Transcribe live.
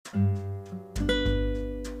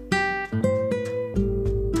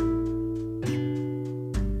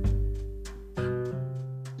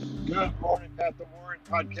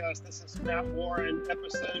podcast. This is Matt Warren,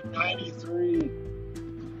 episode 93.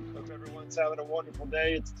 Hope everyone's having a wonderful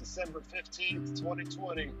day. It's December 15th,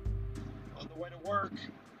 2020. On the way to work,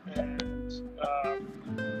 and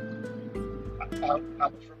I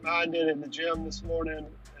was reminded in the gym this morning, and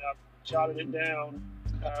I jotted it down.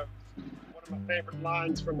 One of my favorite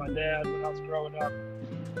lines from my dad when I was growing up.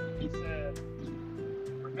 He said,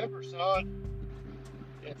 "Remember, son,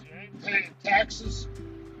 if you ain't paying taxes,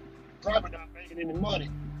 probably not making any money."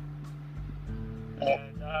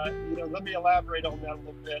 And, let me elaborate on that a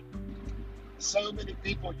little bit. So many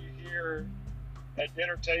people you hear at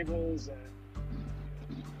dinner tables and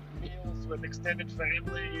meals with extended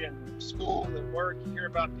family and school and work, you hear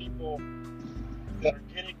about people that are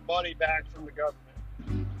getting money back from the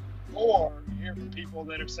government. Or you hear from people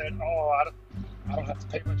that have said, I don't have to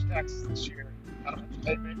pay much taxes this year. I don't have to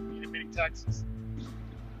pay many taxes.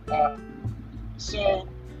 So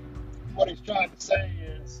what he's trying to say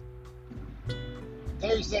is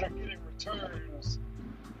those that are getting returns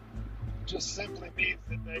just simply means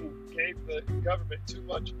that they gave the government too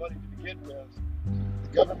much money to begin with. The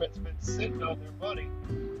government's been sitting on their money,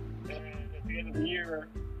 and at the end of the year,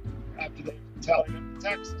 after they tally up the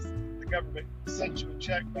taxes, the government sends you a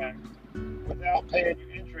check back without paying you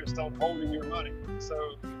interest on holding your money.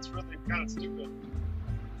 So it's really kind of stupid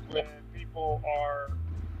when people are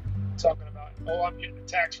talking about, I'm getting a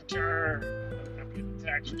tax return. I'm getting a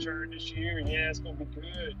tax return this year, and yeah, it's going to be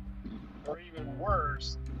good. Or even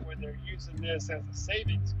worse, when they're using this as a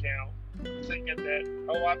savings account, thinking that,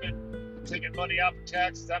 I've been taking money out for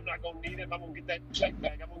taxes. I'm not going to need it. I'm going to get that check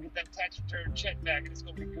back. I'm going to get that tax return check back, and it's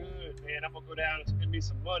going to be good, man. I'm going to go down and spend me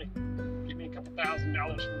some money. Give me a couple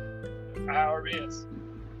 $1,000 from however it is.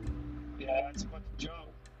 Yeah, that's a bunch of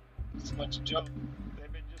junk. It's a bunch of junk.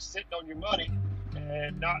 They've been just sitting on your money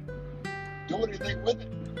and not doing anything with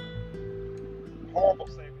it. Horrible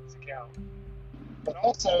savings account. But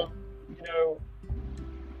also,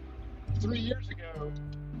 3 years ago,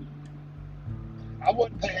 I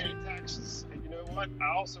wasn't paying any taxes. And you know what? I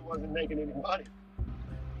also wasn't making any money.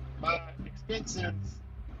 My expenses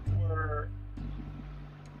were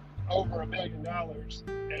over $1 million,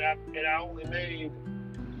 and I only made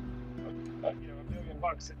 $1 million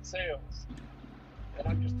in sales. And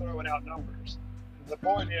I'm just throwing out numbers. The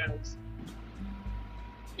point is,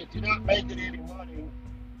 if you're not making any money,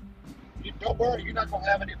 don't worry, you're not going to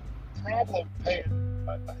have any problem paying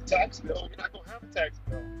a tax bill. You're not going to have a tax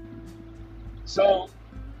bill. So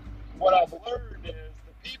what I've learned is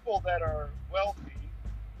the people that are wealthy,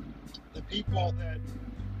 the people that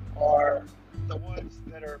are the ones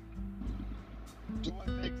that are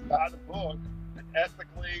doing things by the book and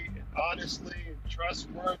ethically and honestly and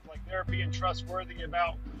trustworthy, like they're being trustworthy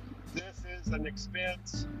about this is an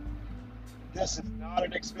expense, this is not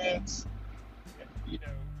an expense.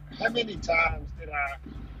 How many times did I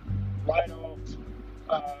write off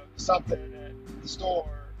something at the store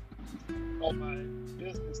on my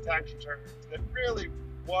business tax returns that really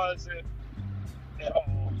wasn't at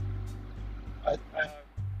all a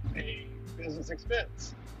business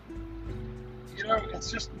expense?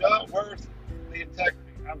 It's just not worth the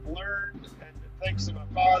integrity. I've learned, and thanks to my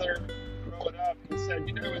father growing up, he said,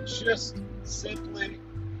 it's just simply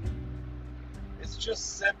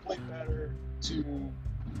better to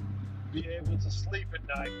be able to sleep at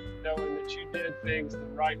night knowing that you did things the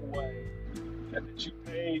right way and that you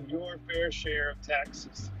paid your fair share of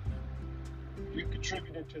taxes. You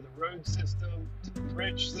contributed to the road system, to the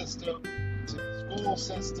bridge system, to the school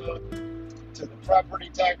system, to the property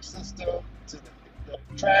tax system, to the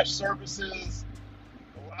trash services,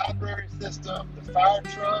 the library system, the fire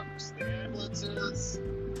trucks, the ambulances,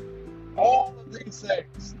 all of these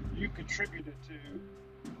things you contributed to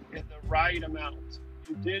in the right amount.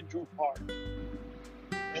 You did your part.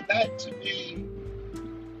 And that to me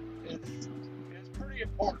is pretty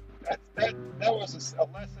important. That was a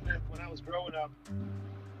lesson when I was growing up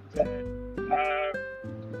that I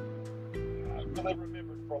really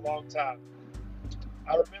remembered for a long time.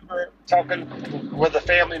 I remember talking with a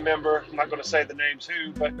family member, I'm not going to say the names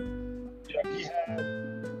who, but he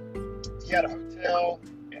had a hotel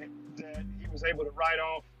that he was able to write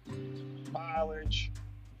off mileage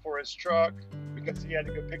for his truck because he had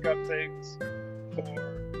to go pick up things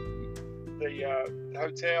for the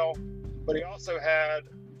hotel. But he also had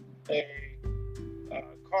a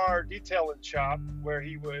car detailing shop where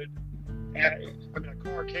he would a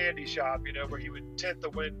car candy shop, where he would tint the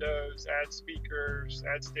windows, add speakers,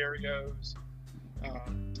 add stereos,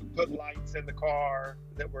 put lights in the car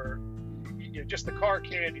that were, just the car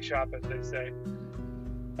candy shop, as they say.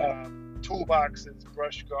 Toolboxes,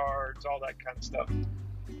 brush guards, all that kind of stuff.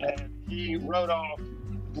 and he wrote off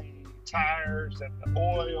the tires and the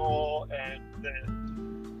oil and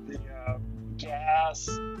the gas.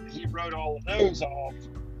 He wrote all of those off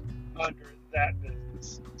under that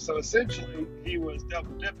business. So essentially, he was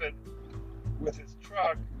double dipping with his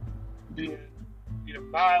truck being,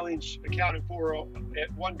 mileage accounted for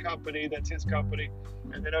at one company, that's his company,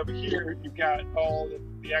 and then over here you've got all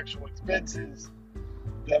the actual expenses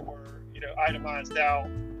that were, itemized out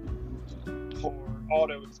for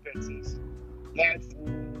auto expenses. That's,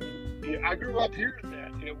 I grew up hearing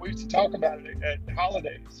that. We used to talk about it at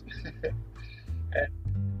holidays. And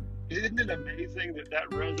isn't it amazing that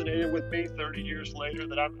resonated with me 30 years later,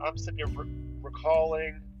 that I'm sitting here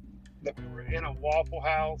recalling that we were in a Waffle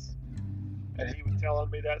House and he was telling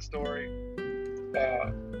me that story,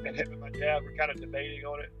 and him and my dad were kind of debating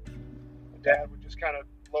on it. My dad would just kind of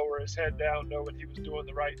lower his head down, knowing he was doing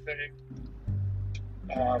the right thing,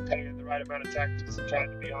 paying the right amount of taxes, and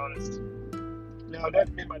trying to be honest. Now, it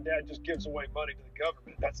doesn't mean my dad just gives away money to the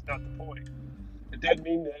government. That's not the point. It doesn't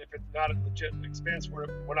mean that if it's not a legitimate expense, we're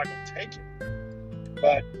not going to take it.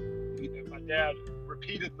 But my dad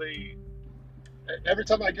repeatedly, every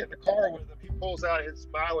time I get in the car with him, he pulls out his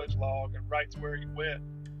mileage log and writes where he went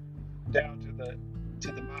down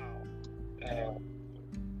to the mile.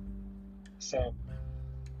 So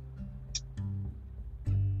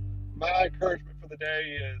my encouragement for the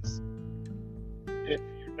day is, if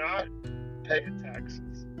you're not paying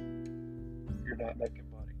taxes, you're not making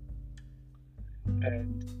money.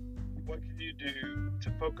 And what can you do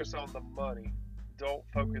to focus on the money? Don't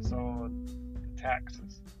focus on the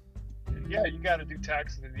taxes. Yeah, you got to do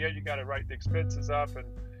taxes, and yeah, you got to write the expenses up and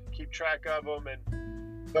keep track of them.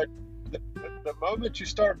 But the moment you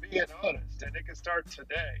start being honest, and it can start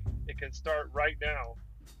today, it can start right now,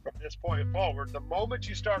 from this point forward. The moment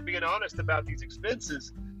you start being honest about these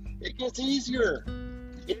expenses, it gets easier.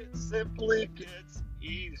 It simply gets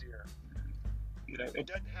easier. It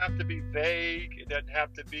doesn't have to be vague. It doesn't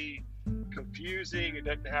have to be confusing. It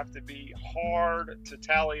doesn't have to be hard to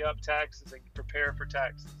tally up taxes and prepare for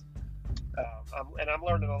taxes. I'm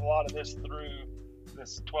learning a lot of this through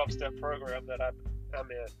this 12-step program that I'm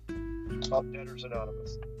in, called Debtors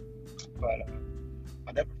Anonymous. But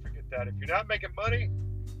I never forget that. If you're not making money,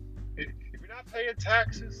 if you're not paying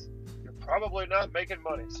taxes, you're probably not making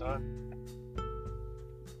money, son.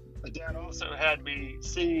 My dad also had me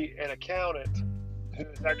see an accountant, who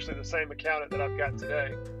is actually the same accountant that I've got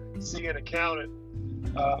today, see an accountant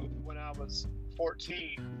when I was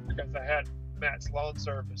 14, because I had Matt's Lawn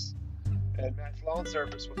Service. And Matt's Lawn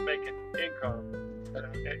Service was making income.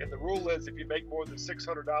 And the rule is, if you make more than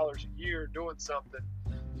 $600 a year doing something,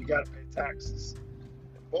 you got to pay taxes.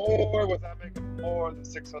 And boy, was I making more than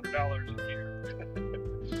 $600 a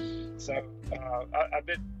year. So I've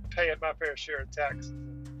been paying my fair share of taxes.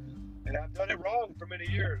 And I've done it wrong for many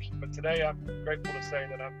years. But today I'm grateful to say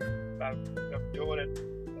that I'm doing it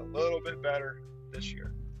a little bit better this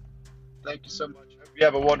year. Thank you so much. Hope you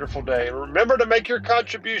have a wonderful day. And remember to make your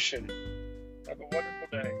contribution. Have a wonderful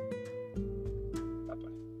day.